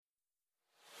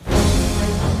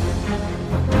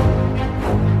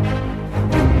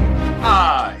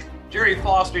Jerry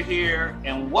Foster here,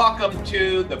 and welcome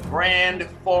to the Brand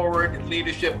Forward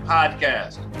Leadership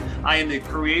Podcast. I am the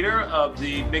creator of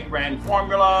the Big Brand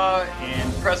Formula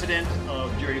and president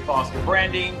of Jerry Foster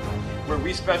Branding, where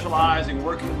we specialize in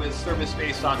working with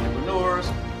service-based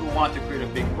entrepreneurs who want to create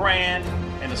a big brand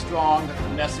and a strong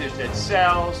message that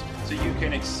sells so you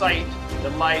can excite,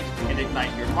 delight, and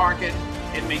ignite your market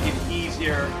and make it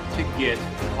easier to get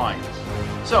clients.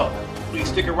 So, please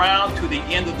stick around to the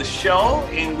end of the show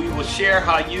and we will share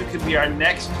how you can be our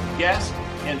next guest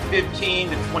in 15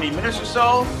 to 20 minutes or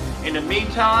so. In the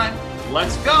meantime,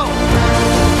 let's go.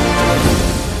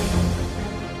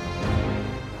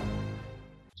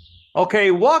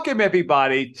 Okay, welcome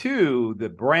everybody to the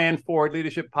Brand Forward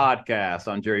Leadership Podcast.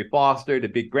 I'm Jerry Foster, the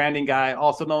big branding guy,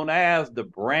 also known as the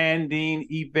branding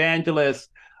evangelist.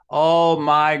 Oh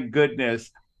my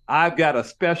goodness. I've got a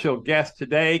special guest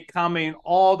today coming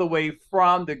all the way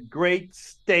from the great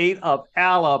state of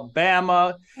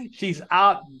Alabama. She's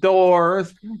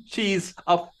outdoors. She's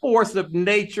a force of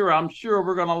nature. I'm sure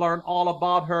we're going to learn all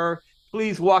about her.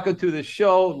 Please welcome to the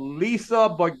show, Lisa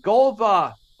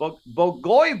Bogoeva.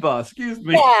 Bogoeva, excuse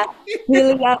me. Yeah,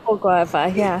 Lilia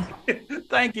Bogoeva, yeah.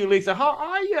 Thank you, Lisa. How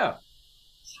are you?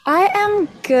 I am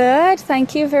good.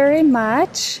 Thank you very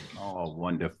much. Oh,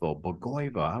 wonderful.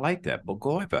 Bogoeva. I like that.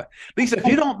 Bogoeva. Lisa, if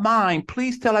you don't mind,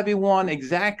 please tell everyone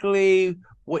exactly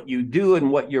what you do and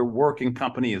what your working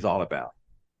company is all about.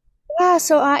 Yeah,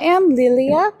 so I am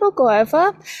Lilia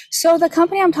Bogoeva. So the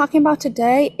company I'm talking about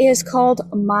today is called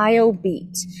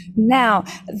MyoBeat's. Now,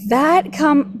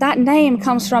 that name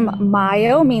comes from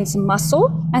myo means muscle,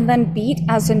 and then beat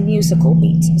as in musical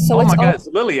beat. So oh my God, it's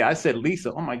Lilia. I said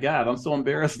Lisa. Oh my God, I'm so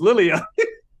embarrassed. Lilia.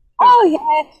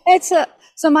 Oh yeah,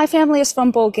 so my family is from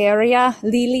Bulgaria.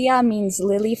 Lilia means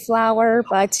lily flower,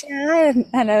 but yeah,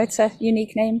 I know it's a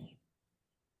unique name.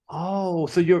 Oh,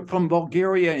 so you're from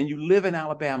Bulgaria and you live in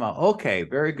Alabama. Okay,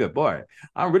 very good. Boy,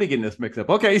 I'm really getting this mixed up.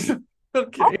 Okay,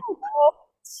 okay.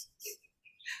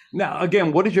 Now,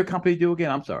 again, what does your company do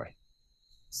again? I'm sorry.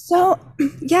 So,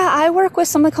 yeah, I work with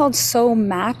something called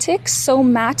somatic.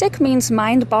 Somatic means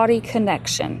mind-body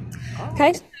connection.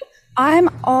 Okay. I'm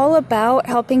all about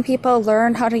helping people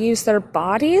learn how to use their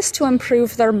bodies to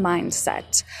improve their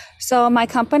mindset. So my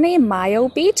company,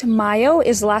 MyoBeat, myo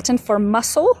is Latin for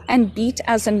muscle and beat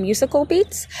as in musical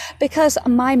beats, because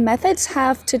my methods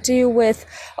have to do with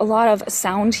a lot of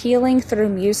sound healing through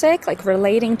music, like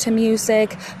relating to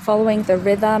music, following the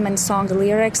rhythm and song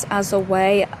lyrics as a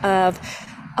way of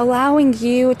allowing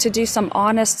you to do some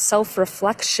honest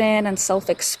self-reflection and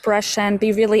self-expression,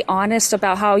 be really honest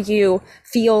about how you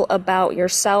feel about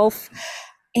yourself.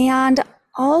 And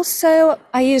also,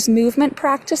 I use movement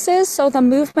practices. So the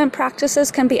movement practices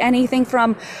can be anything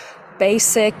from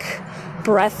basic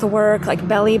breath work, like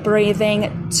belly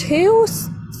breathing, to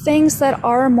things that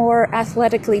are more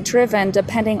athletically driven,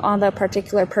 depending on the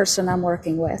particular person I'm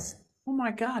working with. Oh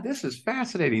my God, this is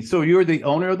fascinating. So you're the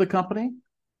owner of the company?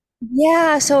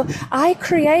 Yeah, so I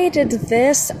created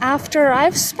this after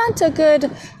I've spent a good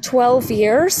 12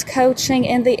 years coaching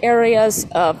in the areas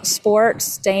of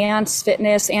sports, dance,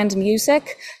 fitness, and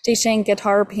music, teaching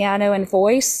guitar, piano, and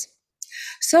voice.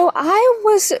 So I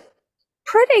was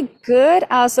pretty good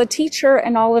as a teacher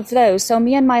in all of those. So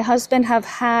me and my husband have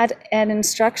had an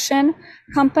instruction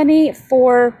company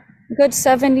for good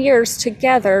 7 years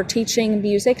together teaching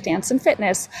music, dance, and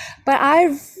fitness. But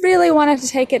I really wanted to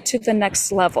take it to the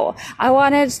next level. I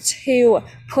wanted to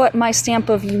put my stamp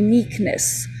of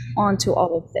uniqueness onto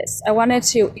all of this. I wanted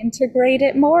to integrate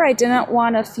it more. I didn't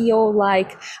want to feel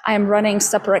like I'm running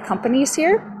separate companies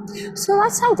here. So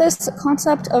that's how this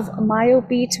concept of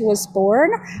MyoBeat was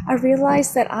born. I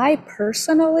realized that I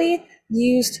personally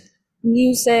used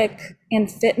music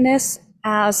and fitness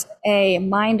as a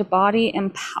mind-body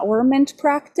empowerment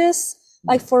practice.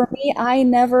 Like for me, I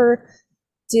never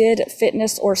did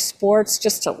fitness or sports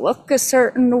just to look a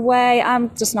certain way. I'm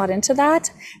just not into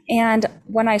that. And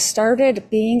when I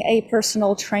started being a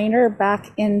personal trainer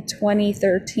back in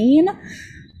 2013,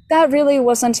 that really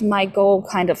wasn't my goal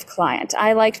kind of client.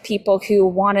 I liked people who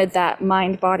wanted that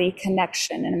mind-body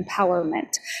connection and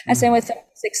empowerment. And same with the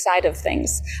music side of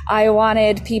things. I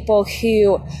wanted people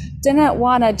who didn't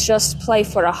want to just play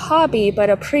for a hobby, but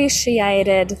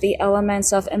appreciated the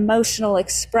elements of emotional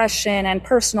expression and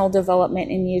personal development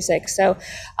in music. So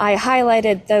I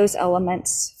highlighted those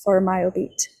elements for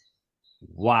MyoBeat.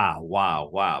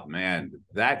 Wow, man,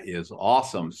 that is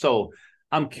awesome. So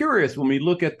I'm curious, when we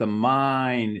look at the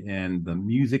mind and the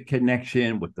music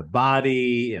connection with the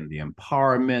body and the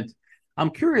empowerment,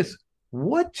 I'm curious,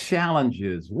 what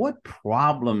challenges, what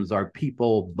problems are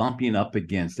people bumping up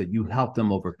against that you help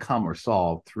them overcome or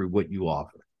solve through what you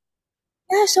offer?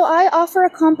 Yeah, so I offer a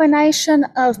combination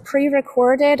of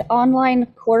pre-recorded online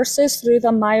courses through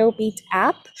the MyoBeat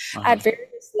app at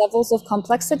various levels of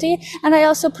complexity, and I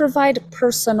also provide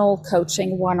personal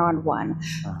coaching one-on-one.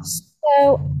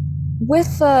 So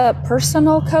with the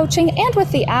personal coaching and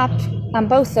with the app,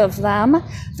 both of them,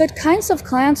 the kinds of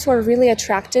clients who are really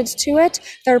attracted to it,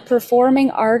 they're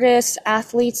performing artists,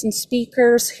 athletes, and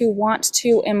speakers who want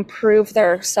to improve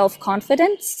their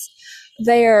self-confidence.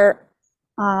 They're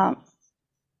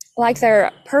like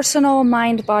their personal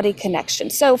mind-body connection.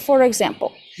 So for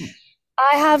example,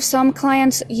 I have some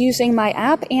clients using my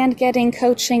app and getting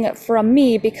coaching from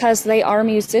me because they are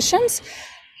musicians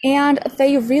and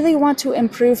they really want to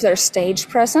improve their stage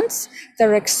presence,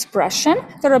 their expression,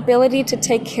 their ability to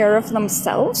take care of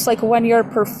themselves. Like when you're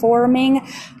performing,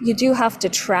 you do have to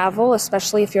travel,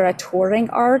 especially if you're a touring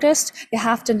artist. You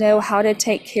have to know how to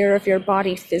take care of your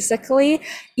body physically,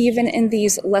 even in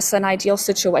these less than ideal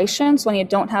situations when you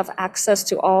don't have access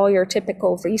to all your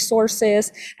typical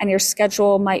resources and your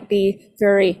schedule might be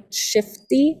very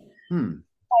shifty.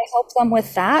 I help them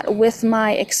with that. With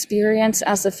my experience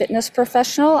as a fitness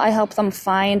professional, I help them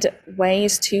find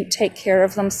ways to take care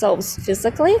of themselves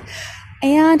physically.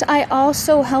 And I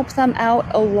also help them out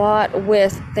a lot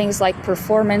with things like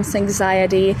performance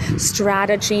anxiety,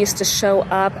 strategies to show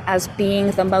up as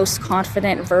being the most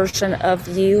confident version of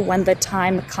you when the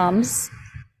time comes.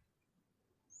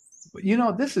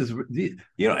 This is,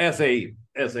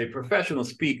 as a professional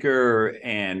speaker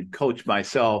and coach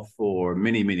myself for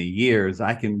many, many years,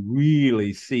 I can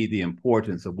really see the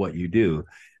importance of what you do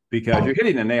because you're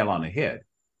hitting the nail on the head.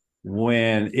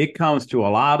 When it comes to a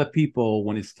lot of people,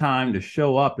 when it's time to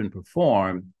show up and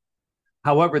perform,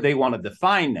 however they want to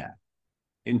define that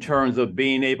in terms of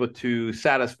being able to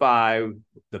satisfy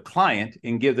the client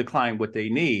and give the client what they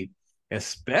need,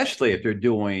 especially if they're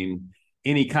doing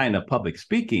any kind of public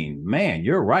speaking, man,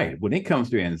 you're right. When it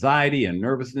comes to anxiety and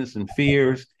nervousness and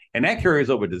fears, and that carries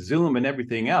over to Zoom and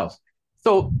everything else.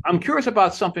 So I'm curious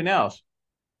about something else.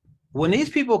 When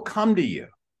these people come to you,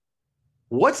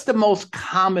 what's the most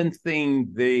common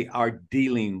thing they are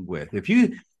dealing with? If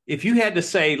you had to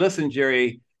say, listen,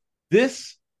 Jerry,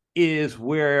 this is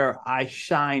where I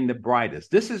shine the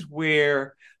brightest. This is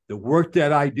where the work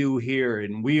that I do here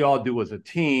and we all do as a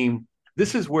team,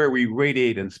 this is where we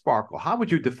radiate and sparkle. How would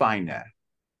you define that?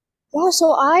 Yeah,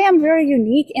 so I am very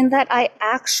unique in that I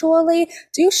actually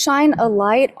do shine a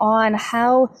light on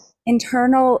how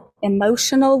internal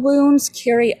emotional wounds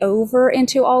carry over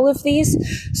into all of these.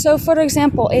 So for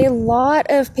example, a lot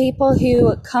of people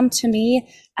who come to me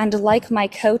and like my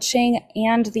coaching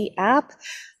and the app,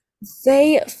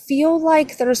 they feel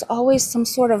like there's always some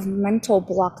sort of mental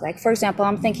block. Like, for example,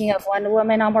 I'm thinking of one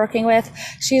woman I'm working with.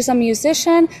 She's a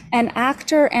musician, an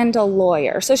actor, and a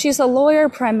lawyer. So she's a lawyer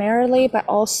primarily, but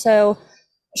also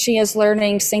she is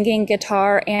learning singing,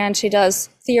 guitar, and she does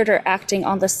theater acting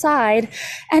on the side.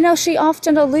 And now she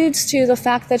often alludes to the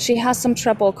fact that she has some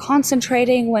trouble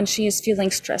concentrating when she is feeling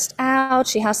stressed out.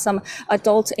 She has some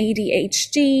adult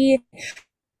ADHD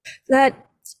that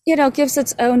gives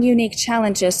its own unique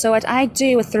challenges. So what I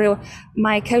do through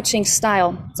my coaching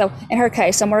style, so in her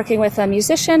case, I'm working with a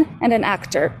musician and an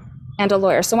actor and a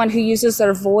lawyer, someone who uses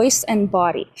their voice and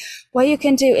body. What you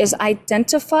can do is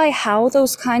identify how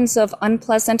those kinds of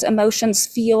unpleasant emotions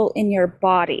feel in your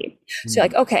body. So you're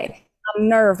like, okay, I'm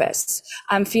nervous.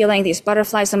 I'm feeling these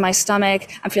butterflies in my stomach.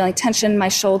 I'm feeling tension in my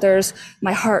shoulders.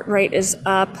 My heart rate is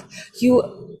up.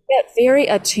 You get very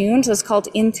attuned. It's called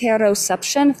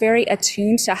interoception, very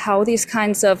attuned to how these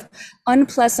kinds of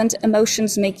unpleasant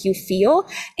emotions make you feel.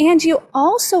 And you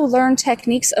also learn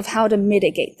techniques of how to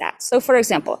mitigate that. So for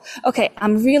example, okay,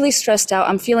 I'm really stressed out.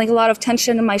 I'm feeling a lot of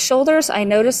tension in my shoulders. I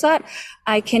notice that.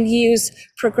 I can use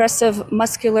progressive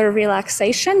muscular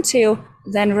relaxation to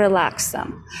then relax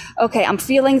them. Okay, I'm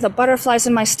feeling the butterflies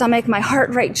in my stomach, my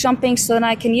heart rate jumping, so then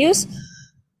I can use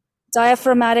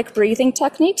diaphragmatic breathing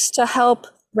techniques to help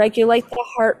regulate the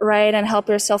heart rate and help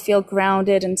yourself feel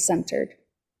grounded and centered.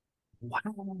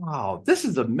 Wow, this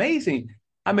is amazing.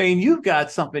 I mean, you've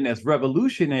got something that's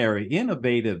revolutionary,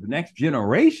 innovative, next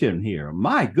generation here.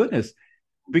 My goodness.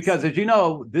 Because as you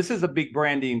know, this is a big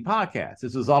branding podcast.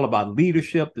 This is all about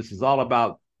leadership. This is all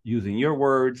about using your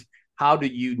words. How do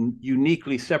you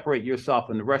uniquely separate yourself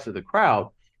from the rest of the crowd?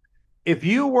 If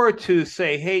you were to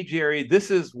say, hey, Jerry,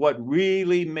 this is what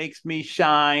really makes me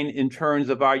shine in terms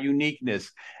of our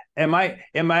uniqueness, am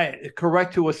I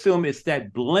correct to assume it's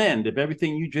that blend of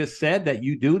everything you just said that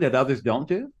you do that others don't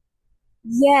do?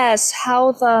 Yes,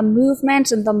 how the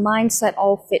movement and the mindset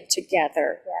all fit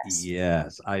together. Yes.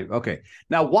 Yes. Okay.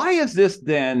 Now, why is this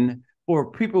then for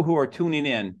people who are tuning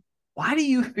in? Why do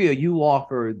you feel you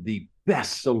offer the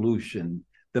best solution,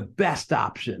 the best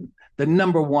option, the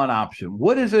number one option?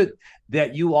 What is it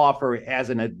that you offer as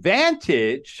an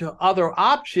advantage to other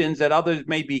options that others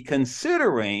may be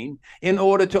considering in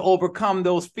order to overcome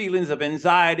those feelings of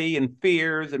anxiety and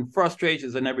fears and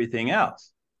frustrations and everything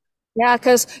else? Yeah,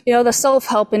 because, the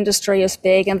self-help industry is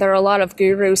big and there are a lot of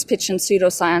gurus pitching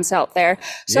pseudoscience out there.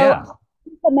 So Yeah.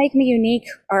 what make me unique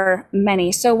are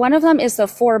many. So one of them is the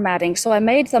formatting. So I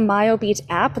made the MyoBeat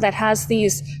app that has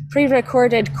these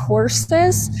pre-recorded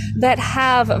courses that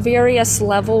have various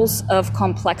levels of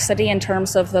complexity in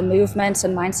terms of the movements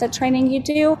and mindset training you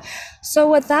do. So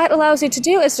what that allows you to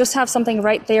do is just have something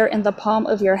right there in the palm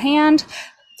of your hand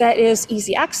that is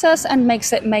easy access and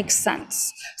makes it make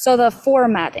sense. So the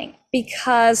formatting,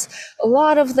 because a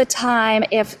lot of the time,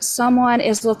 if someone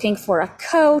is looking for a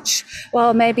coach,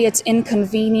 well, maybe it's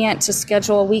inconvenient to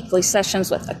schedule weekly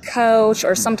sessions with a coach,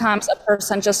 or sometimes a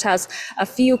person just has a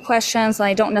few questions and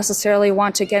I don't necessarily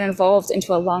want to get involved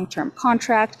into a long-term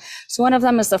contract. So one of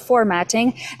them is the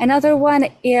formatting. Another one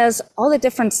is all the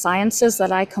different sciences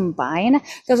that I combine,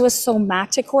 because with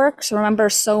somatic work, so remember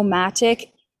somatic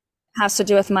has to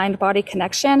do with mind-body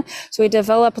connection. So we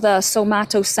develop the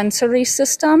somatosensory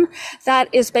system. That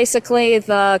is basically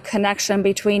the connection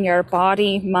between your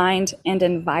body, mind, and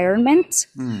environment.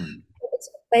 It's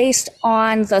based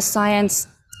on the science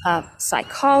of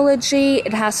psychology.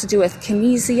 It has to do with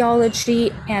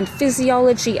kinesiology and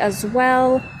physiology as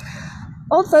well.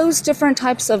 All those different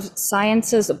types of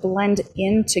sciences blend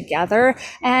in together.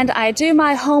 And I do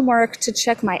my homework to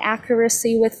check my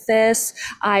accuracy with this.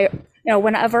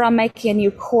 Whenever I'm making a new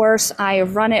course, I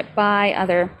run it by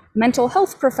other mental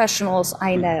health professionals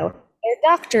I know,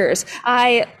 they're doctors.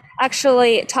 I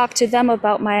actually talk to them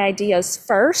about my ideas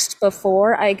first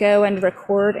before I go and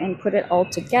record and put it all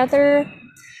together.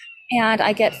 And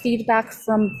I get feedback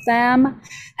from them.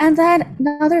 And then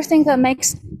another thing that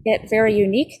makes it very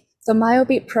unique, the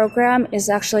MyoBeat program is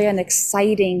actually an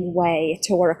exciting way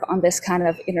to work on this kind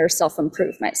of inner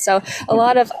self-improvement. So a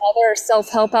lot of other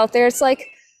self-help out there, it's like,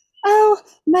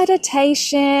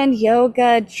 meditation,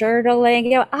 yoga,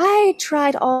 journaling. I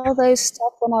tried all those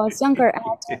stuff when I was younger and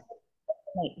I didn't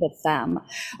resonate with them.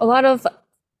 A lot of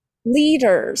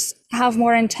leaders have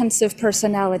more intensive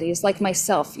personalities like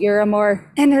myself. You're a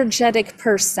more energetic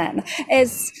person.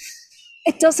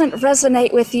 It doesn't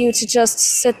resonate with you to just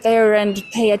sit there and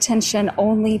pay attention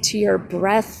only to your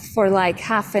breath for like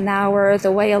half an hour,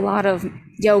 the way a lot of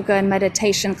yoga and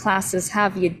meditation classes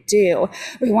have you do.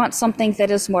 We want something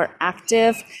that is more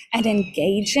active and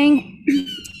engaging.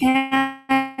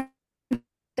 And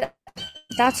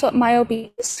that's what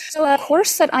MyoBeat is. So a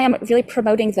course that I am really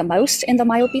promoting the most in the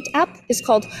MyoBeat app is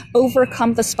called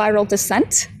Overcome the Spiral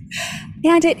Descent.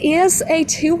 And it is a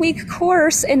 2-week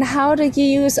course in how to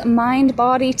use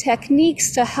mind-body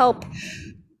techniques to help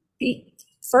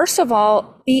first of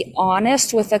all, be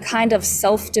honest with the kind of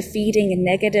self-defeating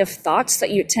negative thoughts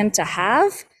that you tend to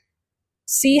have,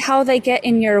 see how they get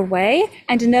in your way,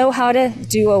 and know how to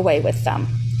do away with them.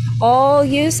 All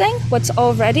using what's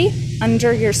already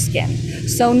under your skin.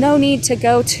 So no need to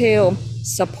go to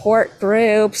support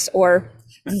groups or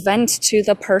vent to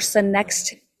the person next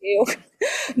to you.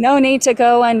 No need to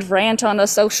go and rant on a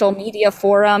social media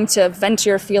forum to vent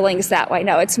your feelings that way.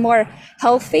 No, it's more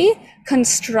healthy,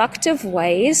 constructive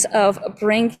ways of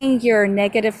bringing your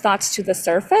negative thoughts to the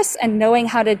surface and knowing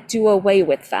how to do away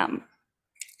with them.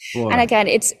 Boy. And again,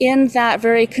 it's in that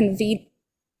very convenient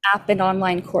app and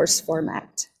online course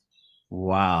format.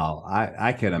 Wow.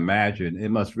 I can imagine. It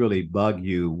must really bug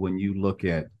you when you look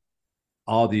at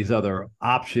all these other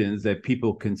options that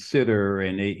people consider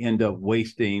and they end up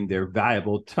wasting their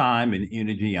valuable time and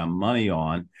energy and money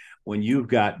on, when you've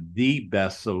got the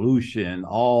best solution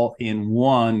all in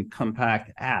one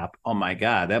compact app. Oh my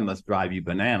God, that must drive you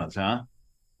bananas, huh?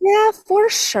 Yeah, for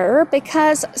sure,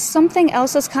 because something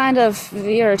else is kind of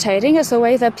irritating is the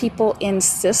way that people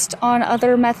insist on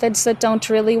other methods that don't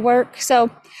really work. So,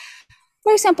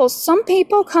 for example, some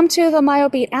people come to the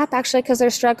MyoBeat app actually because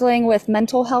they're struggling with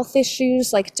mental health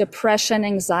issues like depression,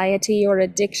 anxiety, or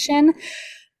addiction.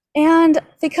 And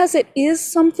because it is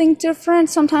something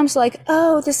different, sometimes like,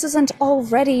 oh, this isn't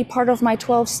already part of my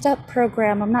 12-step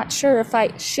program. I'm not sure if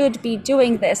I should be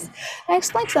doing this. I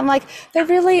explain to them, like, there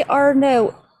really are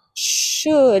no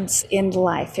shoulds in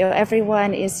life. You know,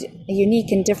 everyone is a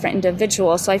unique and different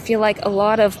individual. So I feel like a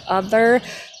lot of other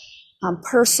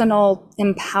personal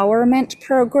empowerment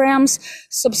programs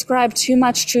subscribe too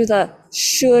much to the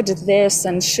should this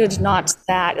and should not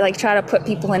that, like try to put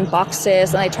people in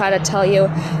boxes, and they try to tell you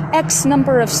X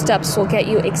number of steps will get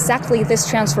you exactly this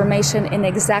transformation in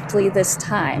exactly this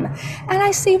time. And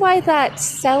I see why that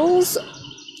sells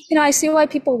I see why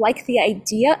people like the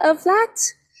idea of that.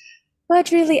 But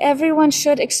really, everyone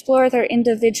should explore their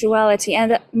individuality,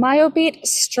 and MyoBeat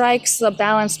strikes the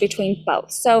balance between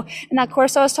both. So in that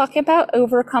course I was talking about,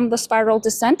 Overcome the Spiral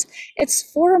Descent, it's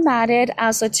formatted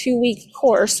as a 2-week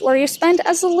course where you spend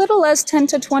as little as 10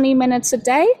 to 20 minutes a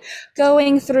day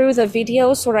going through the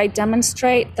videos where I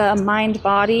demonstrate the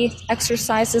mind-body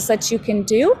exercises that you can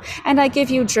do, and I give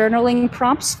you journaling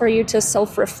prompts for you to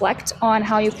self-reflect on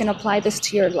how you can apply this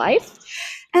to your life.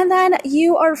 And then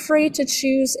you are free to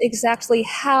choose exactly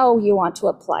how you want to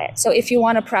apply it. So if you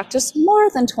want to practice more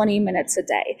than 20 minutes a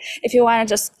day, if you want to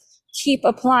just keep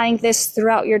applying this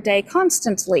throughout your day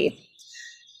constantly,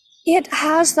 it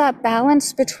has that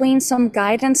balance between some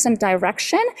guidance and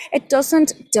direction. It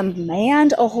doesn't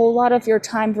demand a whole lot of your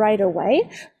time right away,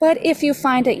 but if you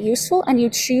find it useful and you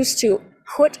choose to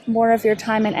put more of your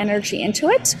time and energy into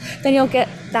it, then you'll get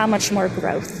that much more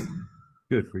growth.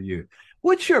 Good for you.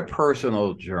 What's your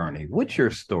personal journey? What's your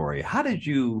story? How did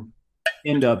you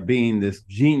end up being this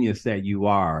genius that you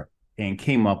are and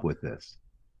came up with this?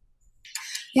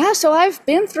 Yeah, so I've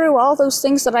been through all those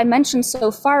things that I mentioned so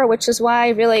far, which is why I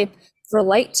really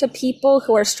relate to people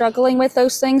who are struggling with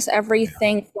those things.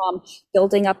 Everything from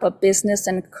building up a business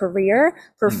and career,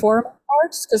 performing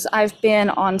arts, because I've been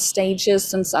on stages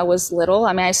since I was little.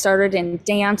 I mean, I started in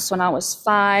dance when I was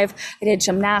 5. I did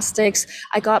gymnastics.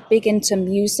 I got big into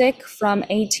music from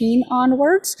 18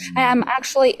 onwards. I'm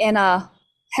actually in a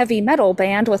heavy metal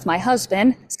band with my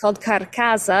husband. It's called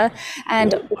Carcaza,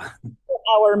 and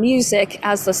our music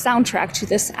as the soundtrack to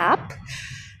this app.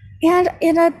 And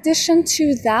in addition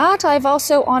to that, I've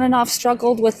also on and off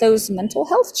struggled with those mental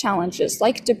health challenges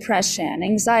like depression,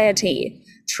 anxiety,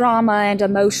 trauma and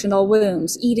emotional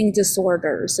wounds, eating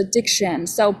disorders, addiction.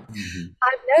 So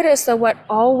I've noticed that what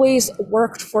always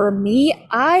worked for me,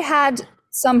 I had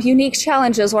some unique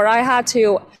challenges where I had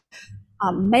to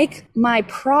make my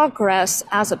progress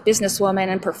as a businesswoman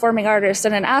and performing artist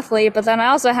and an athlete, but then I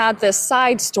also had this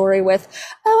side story with,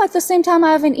 at the same time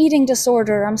I have an eating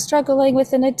disorder, I'm struggling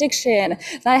with an addiction,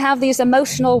 and I have these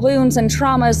emotional wounds and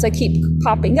traumas that keep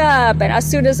popping up, and as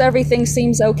soon as everything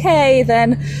seems okay,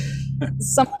 then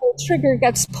some trigger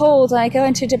gets pulled and I go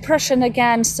into depression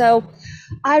again. So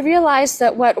I realized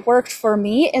that what worked for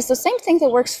me is the same thing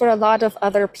that works for a lot of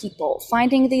other people,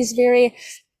 finding these very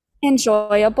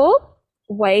enjoyable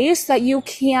ways that you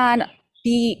can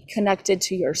be connected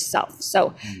to yourself.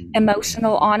 So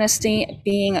emotional honesty,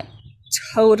 being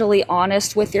totally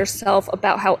honest with yourself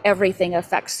about how everything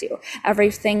affects you.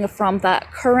 Everything from the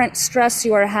current stress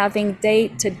you are having day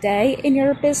to day in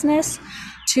your business,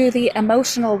 to the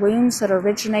emotional wounds that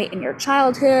originate in your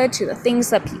childhood, to the things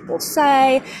that people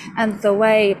say, and the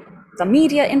way the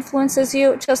media influences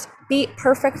you. Just be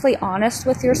perfectly honest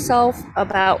with yourself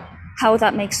about how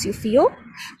that makes you feel,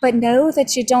 but know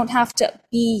that you don't have to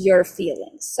be your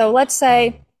feelings. So let's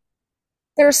say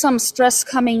there's some stress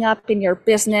coming up in your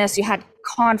business, you had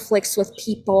conflicts with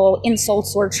people,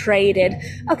 insults were traded.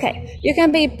 Okay, you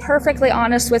can be perfectly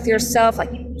honest with yourself, like,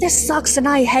 this sucks and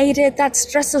I hate it, that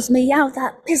stresses me out,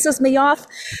 that pisses me off,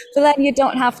 but then you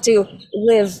don't have to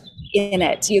live in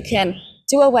it. You can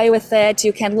do away with it,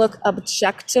 you can look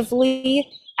objectively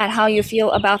at how you feel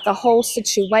about the whole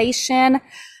situation,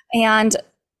 and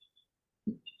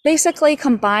basically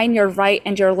combine your right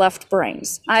and your left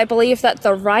brains. I believe that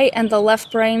the right and the left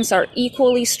brains are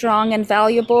equally strong and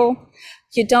valuable.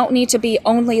 You don't need to be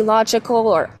only logical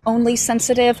or only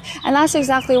sensitive, and that's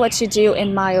exactly what you do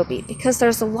in MyoBeat, because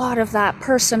there's a lot of that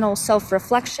personal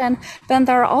self-reflection. Then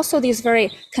there are also these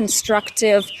very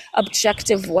constructive,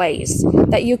 objective ways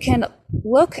that you can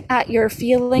look at your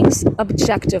feelings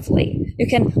objectively. You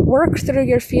can work through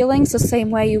your feelings the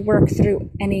same way you work through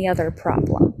any other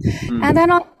problem. And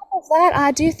then on top of that,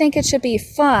 I do think it should be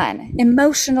fun,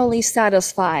 emotionally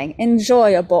satisfying,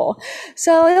 enjoyable.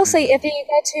 So you'll see, if you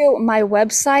go to my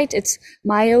website, it's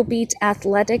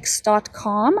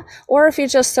myobeatathletics.com, or if you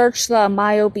just search the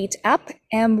MyoBeat app,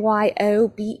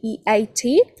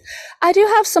 MYOBEAT. I do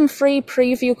have some free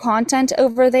preview content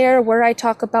over there where I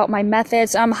talk about my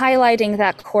methods. I'm highlighting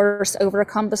that course,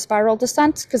 Overcome the Spiral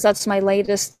Descent, because that's my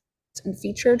latest and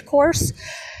featured course.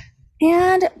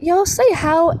 And you'll see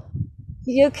how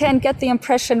you can get the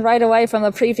impression right away from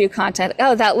the preview content.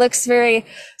 Oh, that looks very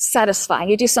satisfying.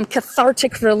 You do some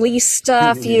cathartic release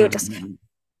stuff. You just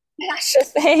mash a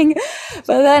thing.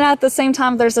 But then at the same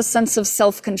time, there's a sense of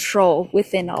self-control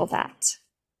within all that.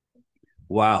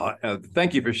 Wow.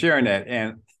 Thank you for sharing that.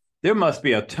 And there must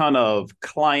be a ton of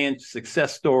client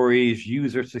success stories,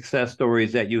 user success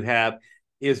stories that you have.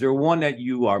 Is there one that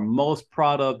you are most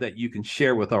proud of that you can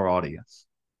share with our audience?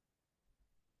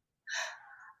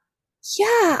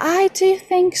 Yeah, I do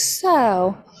think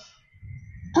so.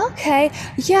 Okay.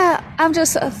 Yeah, I'm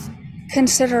just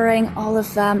considering all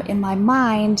of them in my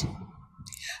mind.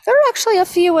 There are actually a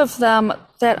few of them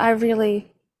that I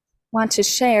really want to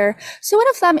share. So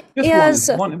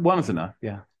Just one is enough.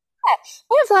 Yeah.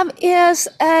 one of them is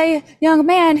a young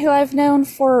man who I've known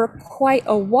for quite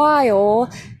a while.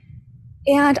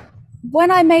 And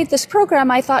when I made this program,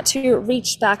 I thought to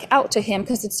reach back out to him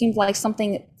because it seemed like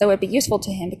something that would be useful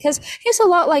to him, because he's a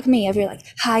lot like me, a very like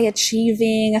high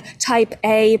achieving type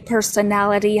A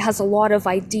personality, has a lot of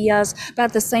ideas, but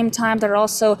at the same time, there are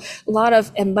also a lot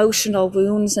of emotional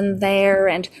wounds in there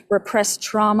and repressed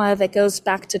trauma that goes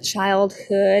back to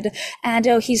childhood. And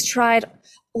he's tried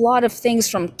a lot of things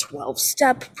from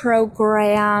 12-step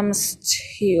programs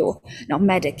to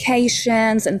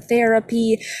medications and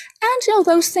therapy, and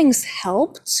those things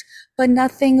helped, but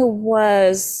nothing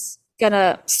was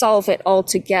gonna solve it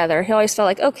altogether. He always felt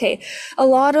like, okay, a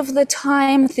lot of the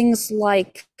time things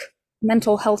like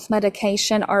mental health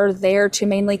medication are there to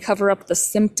mainly cover up the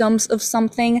symptoms of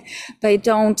something. They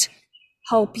don't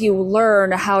help you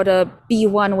learn how to be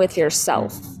one with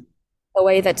yourself the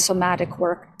way that somatic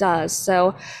work does.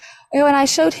 So when I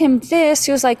showed him this,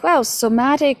 he was like, wow,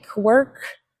 somatic work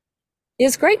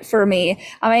is great for me.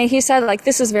 I mean, he said, like,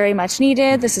 this is very much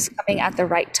needed. This is coming at the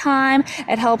right time.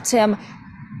 It helped him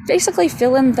basically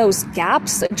fill in those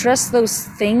gaps, address those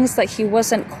things that he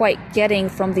wasn't quite getting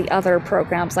from the other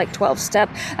programs like 12-step.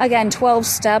 Again,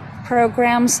 12-step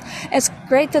programs, it's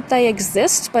great that they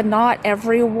exist, but not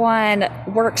everyone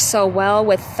works so well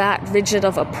with that rigid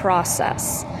of a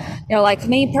process. Like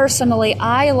me personally,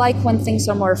 I like when things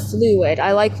are more fluid.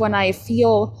 I like when I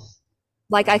feel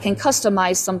like I can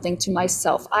customize something to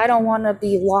myself. I don't want to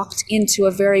be locked into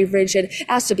a very rigid, it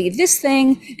has to be this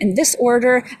thing in this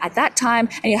order at that time,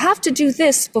 and you have to do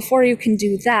this before you can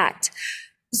do that.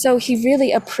 So he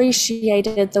really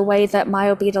appreciated the way that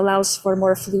MyoBeat allows for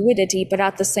more fluidity, but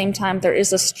at the same time, there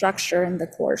is a structure in the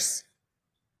course.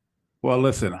 Well,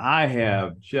 listen, I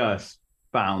have just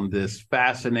found this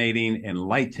fascinating,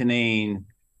 enlightening.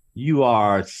 You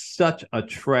are such a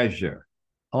treasure.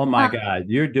 Oh my God,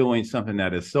 you're doing something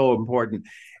that is so important.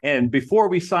 And before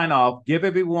we sign off, give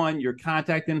everyone your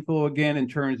contact info again in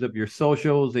terms of your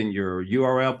socials and your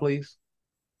URL, please.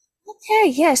 Okay,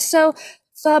 yes. So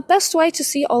the best way to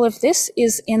see all of this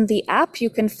is in the app. You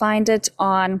can find it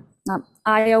on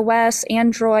iOS,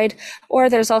 Android, or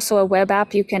there's also a web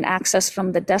app you can access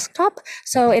from the desktop.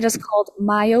 So it is called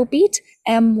MyoBeat,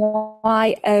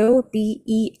 MyoBeat.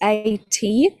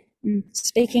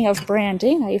 Speaking of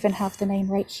branding, I even have the name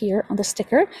right here on the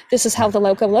sticker. This is how the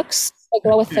logo looks. A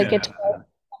girl with a guitar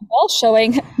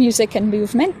showing music and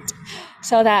movement.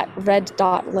 So that red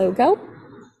dot logo.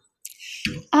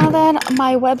 And then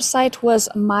my website was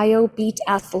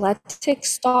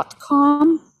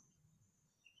myobeatathletics.com.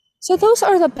 So those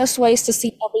are the best ways to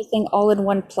see everything all in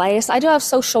one place. I do have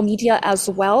social media as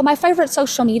well. My favorite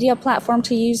social media platform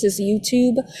to use is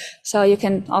YouTube. So you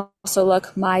can also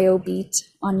look MyoBeat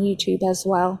on YouTube as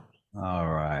well. All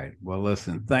right. Well,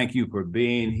 listen, thank you for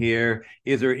being here.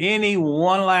 Is there any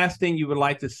one last thing you would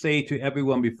like to say to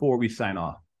everyone before we sign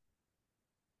off?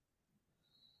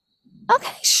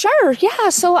 Okay, sure. Yeah.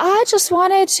 So I just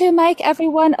wanted to make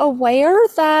everyone aware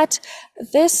that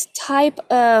this type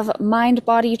of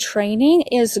mind-body training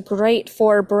is great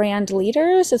for brand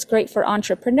leaders. It's great for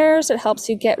entrepreneurs. It helps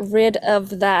you get rid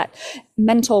of that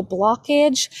mental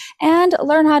blockage and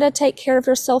learn how to take care of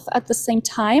yourself at the same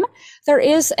time. There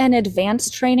is an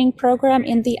advanced training program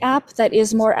in the app that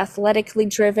is more athletically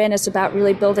driven. It's about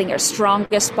really building your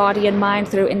strongest body and mind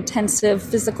through intensive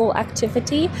physical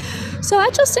activity. So I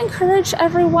just encourage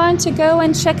everyone to go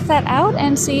and check that out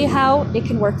and see how it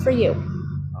can work for you.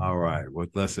 All right. Well,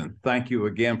 listen, thank you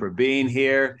again for being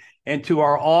here. And to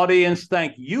our audience,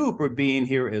 thank you for being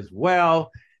here as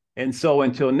well. And so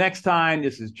until next time,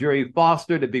 this is Jerry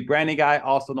Foster, the Big Branding Guy,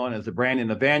 also known as the Branding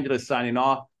Evangelist, signing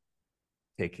off.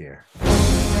 Take care.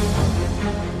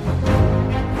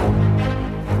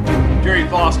 Jerry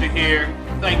Foster here.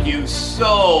 Thank you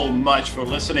so much for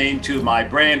listening to my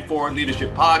Brand Forward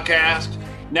Leadership podcast.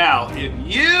 Now, if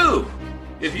you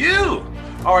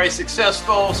are a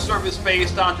successful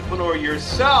service-based entrepreneur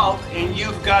yourself and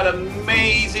you've got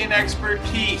amazing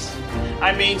expertise,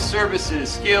 I mean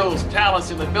services, skills, talents,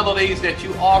 and abilities that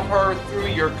you offer through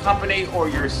your company or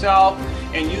yourself,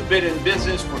 and you've been in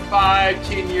business for 5,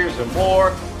 10 years or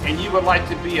more, and you would like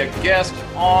to be a guest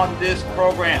on this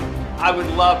program, I would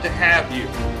love to have you.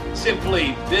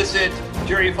 Simply visit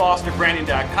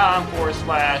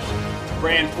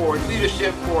jerryfosterbranding.com/brand forward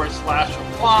leadership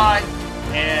 /apply,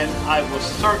 and I will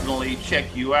certainly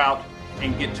check you out.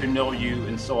 and get to know you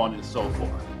and so on and so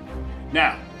forth.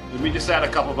 Now, let me just add a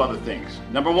couple of other things.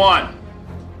 Number one,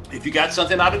 if you got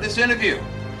something out of this interview,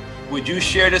 would you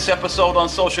share this episode on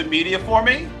social media for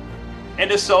me?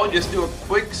 And if so, just do a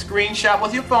quick screenshot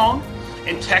with your phone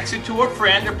and text it to a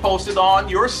friend or post it on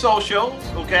your socials,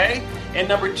 okay? And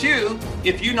number two,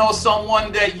 if you know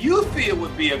someone that you feel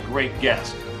would be a great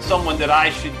guest, someone that I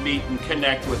should meet and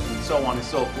connect with and so on and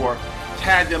so forth,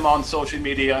 tag them on social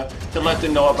media to let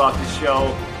them know about the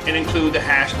show and include the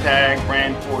hashtag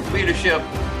Brand Forward Leadership,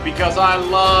 because I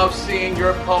love seeing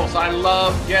your posts. I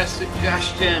love guest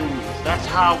suggestions. That's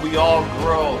how we all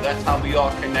grow. That's how we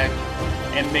all connect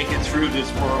and make it through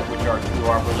this world, which are through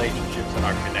our relationships and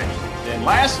our connections. And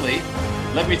lastly,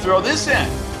 let me throw this in.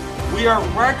 We are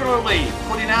regularly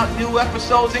putting out new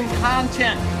episodes and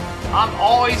content. I'm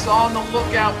always on the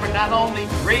lookout for not only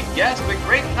great guests, but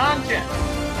great content.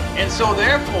 And so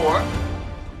therefore,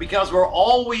 because we're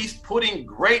always putting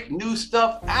great new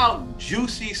stuff out,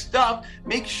 juicy stuff,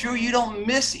 make sure you don't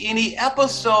miss any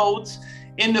episodes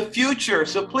in the future.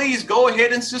 So please go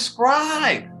ahead and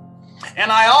subscribe.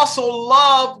 And I also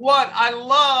love what? I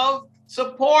love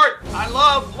support. I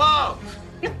love.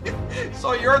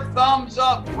 So your thumbs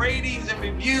up, ratings, and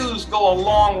reviews go a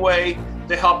long way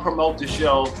to help promote the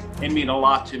show and mean a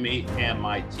lot to me and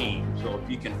my team. So if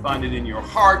you can find it in your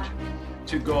heart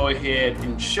to go ahead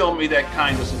and show me that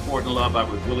kind of support and love, I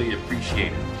would really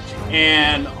appreciate it.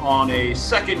 And on a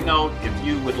second note, if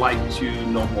you would like to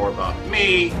know more about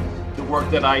me, the work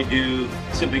that I do,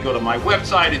 simply go to my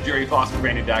website at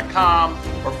jerryfosterbranding.com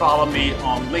or follow me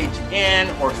on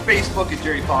LinkedIn or Facebook at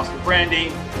Jerry Foster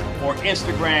Branding or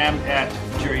Instagram at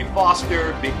Jerry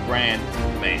Foster Big Brand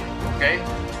Man. Okay?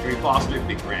 Jerry Foster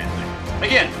Big Brand Man.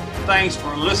 Again, thanks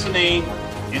for listening.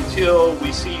 Until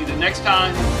we see you the next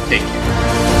time, take care.